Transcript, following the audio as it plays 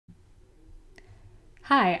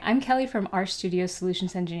Hi, I'm Kelly from RStudio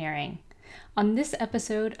Solutions Engineering. On this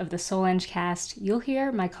episode of the Solutions Cast, you'll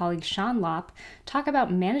hear my colleague Sean Lopp talk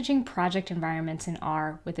about managing project environments in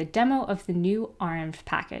R with a demo of the new renv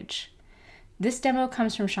package. This demo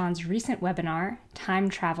comes from Sean's recent webinar, Time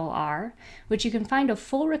Travel R, which you can find a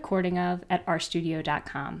full recording of at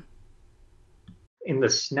rstudio.com. In the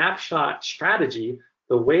snapshot strategy,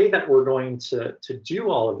 the way that we're going to do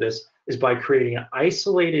all of this is by creating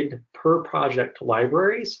isolated per project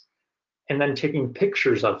libraries and then taking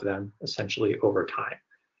pictures of them essentially over time.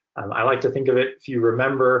 I like to think of it, if you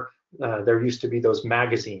remember, there used to be those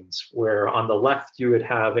magazines where on the left you would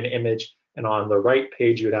have an image and on the right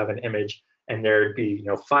page you would have an image, and there'd be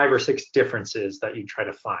 5 or 6 differences that you try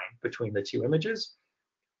to find between the two images.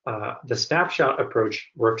 The snapshot approach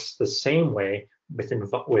works the same way with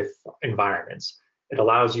environments. It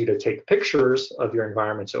allows you to take pictures of your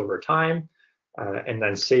environments over time and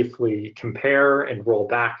then safely compare and roll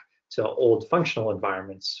back to old functional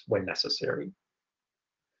environments when necessary.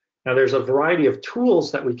 Now, there's a variety of tools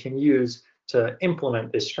that we can use to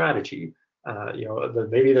implement this strategy.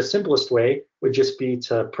 Maybe the simplest way would just be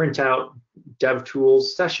to print out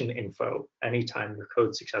DevTools session info anytime your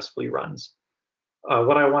code successfully runs.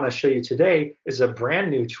 What I want to show you today is a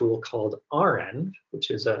brand new tool called renv,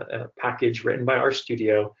 which is a package written by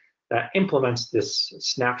RStudio that implements this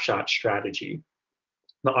snapshot strategy.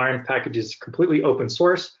 The renv package is completely open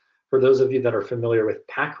source. For those of you that are familiar with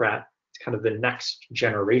Packrat, it's kind of the next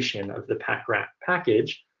generation of the Packrat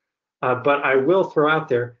package. But I will throw out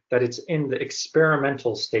there that it's in the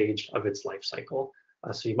experimental stage of its life cycle.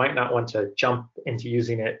 So you might not want to jump into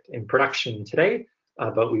using it in production today,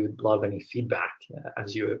 but we would love any feedback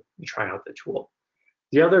as you try out the tool.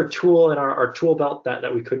 The other tool in our tool belt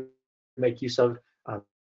that we could make use of,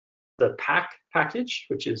 the package,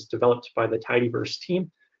 which is developed by the Tidyverse team.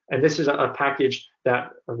 And this is a package that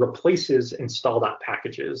replaces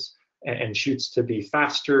install.packages and shoots to be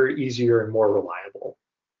faster, easier, and more reliable.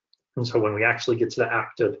 And so when we actually get to the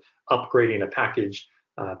act of upgrading a package,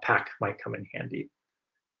 pack might come in handy.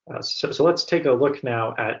 So let's take a look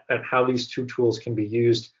now at how these two tools can be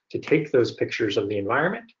used to take those pictures of the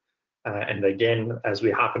environment. And again, as we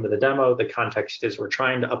hop into the demo, the context is we're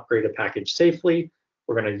trying to upgrade a package safely.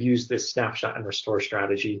 We're going to use this snapshot and restore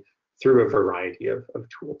strategy through a variety of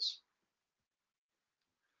tools.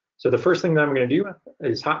 So the first thing that I'm going to do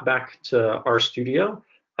is hop back to RStudio.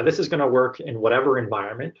 This is going to work in whatever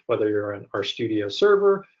environment, whether you're an RStudio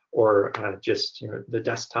server or just the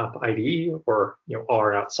desktop IDE or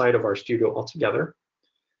R outside of RStudio altogether.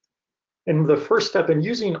 And the first step in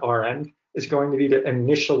using renv is going to be to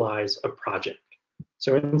initialize a project.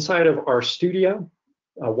 So inside of RStudio,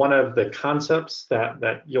 one of the concepts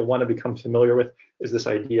that you'll want to become familiar with is this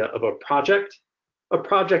idea of a project. A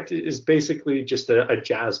project is basically just a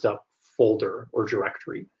jazzed up folder or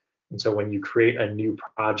directory. And so when you create a new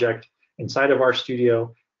project inside of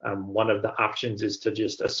RStudio, one of the options is to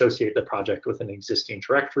just associate the project with an existing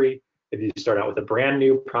directory. If you start out with a brand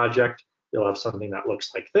new project, you'll have something that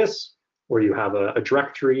looks like this, where you have a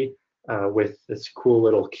directory with this cool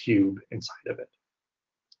little cube inside of it.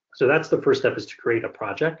 So that's the first step, is to create a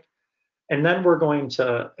project. And then we're going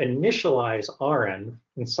to initialize renv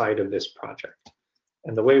inside of this project.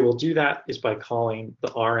 And the way we'll do that is by calling the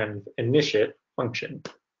renv initiate function.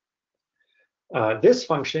 This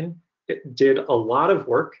function, it did a lot of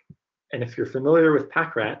work, and if you're familiar with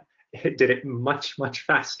Packrat, it did it much, much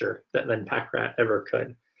faster than Packrat ever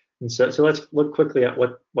could. And so let's look quickly at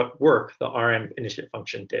what work the renv initiate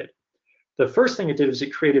function did. The first thing it did is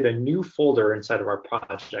it created a new folder inside of our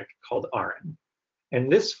project called renv.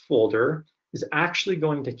 And this folder is actually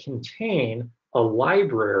going to contain a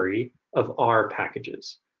library of R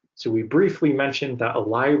packages. So we briefly mentioned that a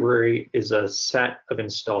library is a set of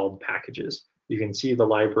installed packages. You can see the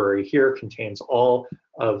library here contains all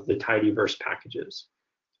of the Tidyverse packages.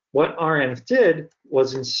 What renv did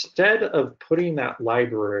was, instead of putting that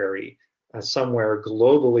library somewhere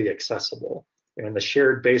globally accessible, in the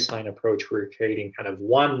shared baseline approach, we're creating kind of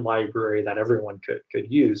one library that everyone could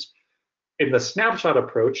use. In the snapshot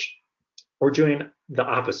approach, we're doing the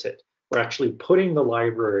opposite. We're actually putting the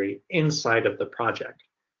library inside of the project.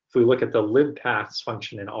 If we look at the libpaths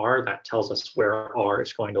function in R, that tells us where R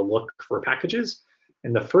is going to look for packages.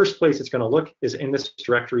 And the first place it's going to look is in this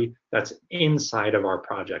directory that's inside of our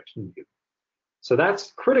project new. So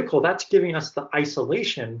that's critical. That's giving us the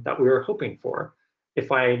isolation that we were hoping for.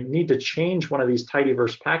 If I need to change one of these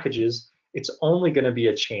Tidyverse packages, it's only going to be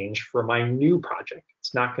a change for my new project.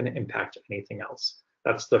 It's not going to impact anything else.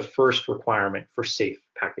 That's the first requirement for safe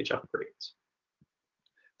package upgrades.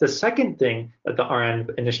 The second thing that the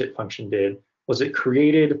renv initiate function did was it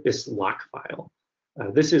created this lock file.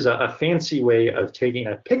 This is a fancy way of taking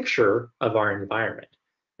a picture of our environment.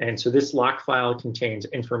 And so this lock file contains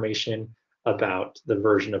information about the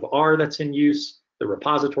version of R that's in use, the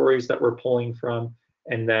repositories that we're pulling from,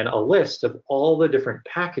 and then a list of all the different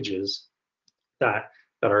packages that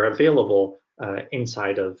are available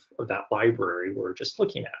inside of that library we're just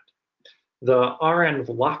looking at. The renv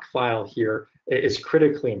lock file here is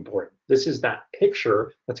critically important. This is that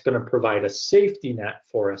picture that's going to provide a safety net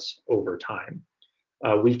for us over time.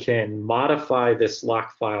 We can modify this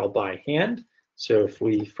lock file by hand. So if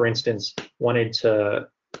we, for instance, wanted to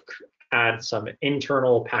add some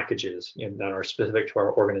internal packages that are specific to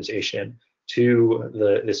our organization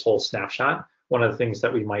to this whole snapshot, one of the things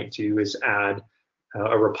that we might do is add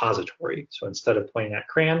a repository. So instead of pointing at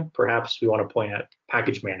CRAN, perhaps we want to point at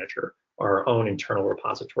Package Manager, our own internal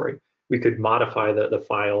repository. We could modify the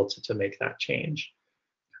file to make that change.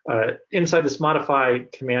 Inside this modify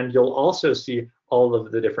command, you'll also see all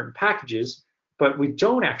of the different packages, but we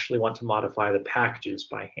don't actually want to modify the packages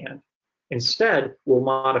by hand. Instead, we'll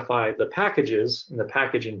modify the packages in the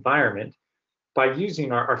package environment by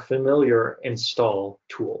using our familiar install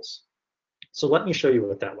tools. So let me show you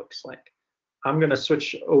what that looks like. I'm going to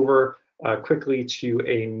switch over quickly to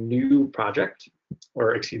a new project,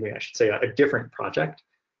 or excuse me, I should say a different project.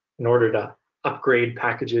 In order to upgrade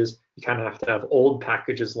packages, you kind of have to have old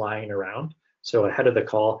packages lying around. So ahead of the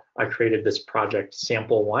call, I created this project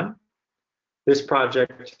sample one. This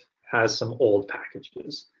project has some old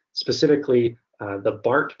packages, specifically the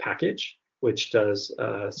BART package, which does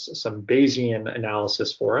some Bayesian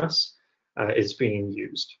analysis for us, is being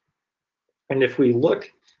used. And if we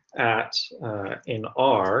look at in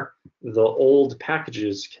R, the old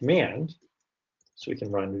packages command, so we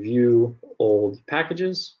can run view old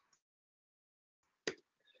packages.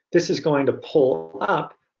 This is going to pull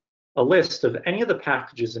up a list of any of the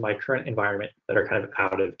packages in my current environment that are kind of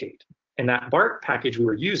out of date. And that BART package we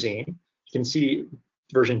were using, you can see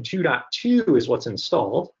version 2.2 is what's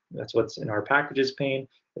installed. That's what's in our packages pane.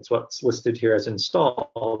 It's what's listed here as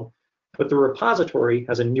installed. But the repository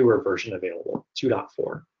has a newer version available,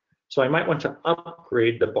 2.4. So I might want to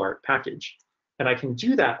upgrade the BART package. And I can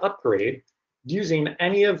do that upgrade using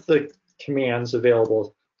any of the commands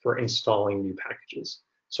available for installing new packages.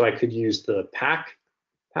 So I could use the pack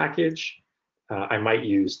package. I might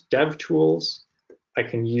use DevTools. I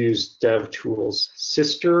can use DevTools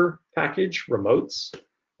sister package, remotes.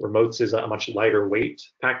 Remotes is a much lighter weight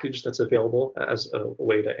package that's available as a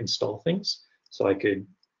way to install things. So I could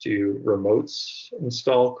do remotes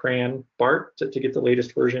install CRAN BART to get the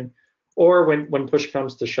latest version. Or when push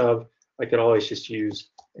comes to shove, I could always just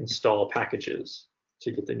use install packages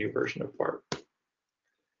to get the new version of BART.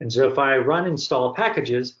 And so if I run install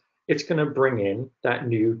packages, it's going to bring in that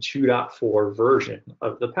new 2.4 version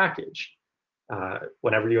of the package.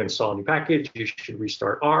 Whenever you install a new package, you should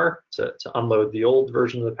restart R to unload the old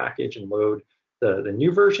version of the package and load the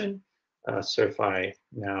new version. So if I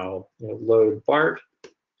now load BART,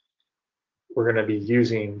 we're going to be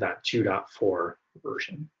using that 2.4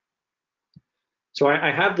 version. So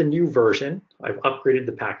I have the new version. I've upgraded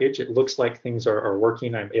the package. It looks like things are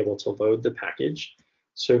working. I'm able to load the package.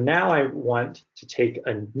 So now I want to take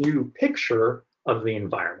a new picture of the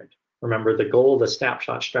environment. Remember, the goal of the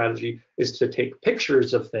snapshot strategy is to take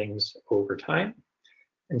pictures of things over time.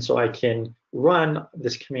 And so I can run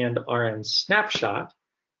this command rn snapshot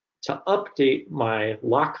to update my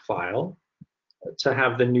lock file to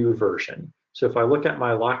have the new version. So if I look at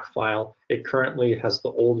my lock file, it currently has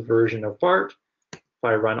the old version of BART. If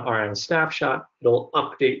I run rn snapshot, it'll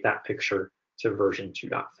update that picture to version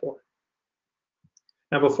 2.4.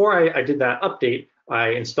 Now, before I did that update, I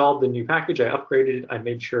installed the new package, I upgraded it, I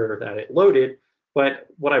made sure that it loaded, but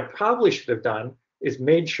what I probably should have done is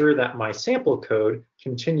made sure that my sample code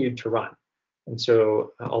continued to run. And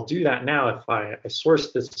so I'll do that now. If I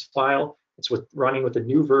source this file, it's running with the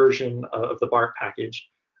new version of the BART package,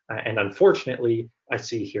 and unfortunately, I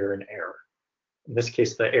see here an error. In this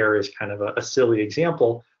case, the error is kind of a silly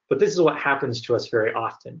example, but this is what happens to us very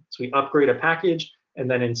often. So we upgrade a package, and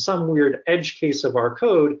then in some weird edge case of our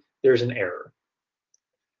code, there's an error.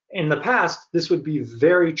 In the past, this would be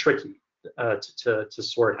very tricky to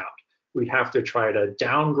sort out. We'd have to try to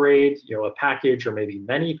downgrade a package or maybe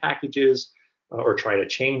many packages, or try to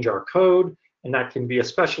change our code, and that can be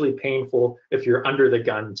especially painful if you're under the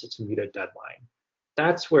gun to meet a deadline.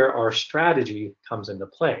 That's where our strategy comes into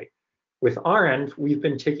play. With renv, we've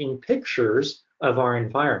been taking pictures of our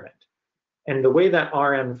environment. And the way that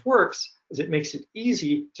renv works is it makes it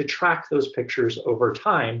easy to track those pictures over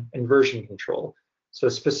time in version control. So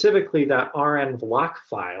specifically that renv lock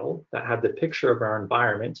file that had the picture of our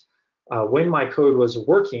environment, when my code was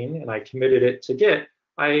working and I committed it to Git,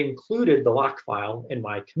 I included the lock file in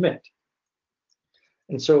my commit.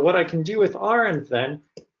 And so what I can do with renv then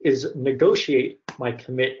is negotiate my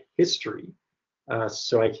commit history.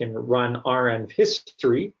 So I can run renv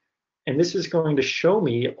history, and this is going to show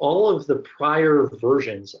me all of the prior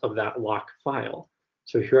versions of that lock file.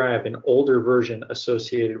 So here I have an older version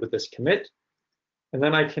associated with this commit, and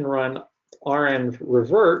then I can run renv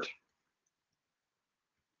revert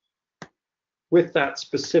with that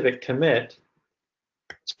specific commit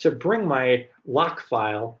to bring my lock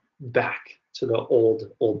file back to the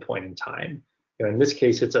old point in time. In this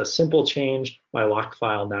case, it's a simple change. My lock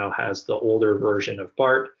file now has the older version of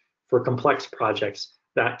BART. For complex projects,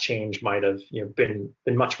 that change might have been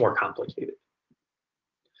much more complicated.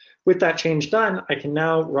 With that change done, I can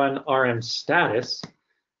now run rm status,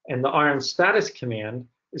 and the rm status command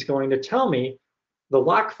is going to tell me the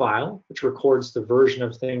lock file, which records the version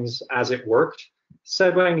of things as it worked,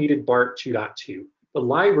 said I needed BART 2.2. The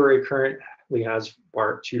library currently has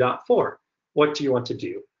BART 2.4. What do you want to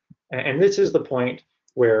do? And this is the point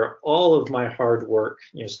where all of my hard work,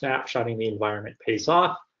 snapshotting the environment pays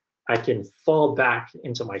off. I can fall back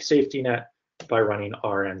into my safety net by running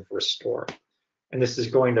renv restore. And this is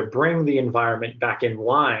going to bring the environment back in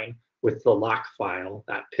line with the lock file,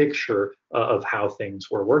 that picture of how things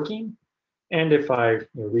were working. And if I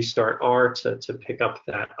restart R to pick up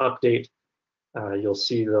that update, you'll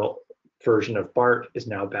see the version of BART is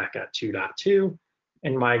now back at 2.2,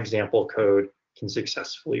 and my example code can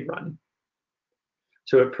successfully run.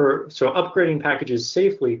 So upgrading packages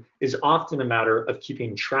safely is often a matter of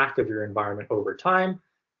keeping track of your environment over time,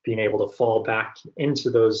 being able to fall back into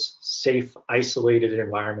those safe, isolated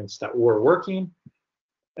environments that were working,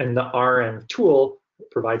 and the renv tool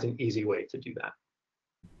provides an easy way to do that.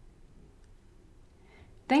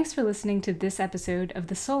 Thanks for listening to this episode of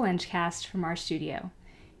the Solutions Cast from RStudio.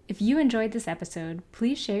 If you enjoyed this episode,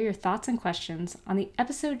 please share your thoughts and questions on the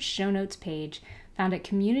episode show notes page found at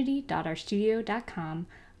community.rstudio.com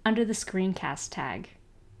under the screencast tag.